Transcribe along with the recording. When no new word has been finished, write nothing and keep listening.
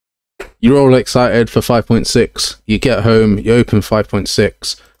You're all excited for 5.6. You get home, you open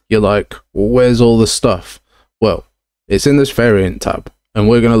 5.6. You're like, well, where's all the stuff? Well, it's in this variant tab, and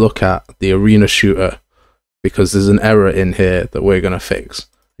we're going to look at the arena shooter because there's an error in here that we're going to fix.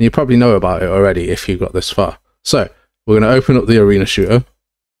 And you probably know about it already if you got this far. So we're going to open up the arena shooter,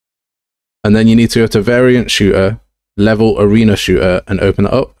 and then you need to go to variant shooter, level arena shooter, and open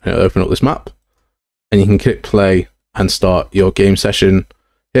it up. And it'll open up this map, and you can click play and start your game session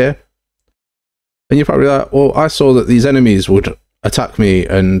here. And you're probably like, well, I saw that these enemies would attack me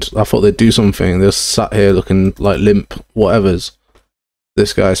and I thought they'd do something. They're sat here looking like limp whatevers.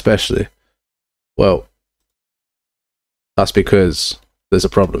 This guy especially. Well, that's because there's a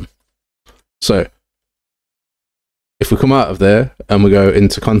problem. So if we come out of there and we go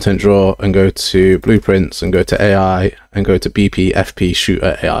into content drawer and go to blueprints and go to AI and go to BP FP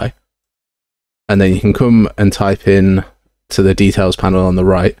shooter AI, and then you can come and type in to the details panel on the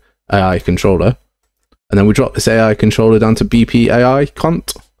right, AI controller. And then we drop this AI controller down to BP AI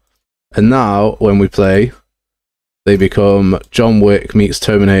cont. And now when we play, they become John Wick meets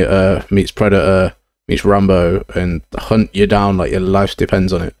Terminator, meets Predator, meets Rambo, and hunt you down like your life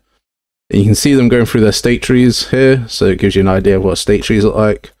depends on it. And you can see them going through their state trees here, so it gives you an idea of what state trees look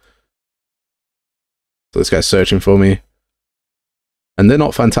like. So this guy's searching for me. And they're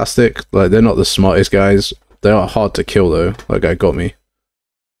not fantastic, like they're not the smartest guys. They are hard to kill though. That guy got me.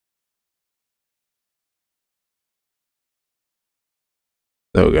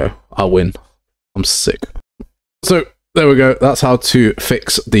 There we go. I'll win. I'm sick. So there we go. That's how to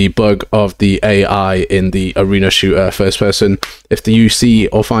fix the bug of the AI in the arena shooter first person. If you see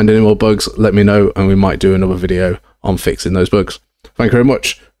or find any more bugs, let me know and we might do another video on fixing those bugs. Thank you very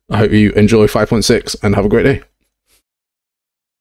much. I hope you enjoy 5.6 and have a great day.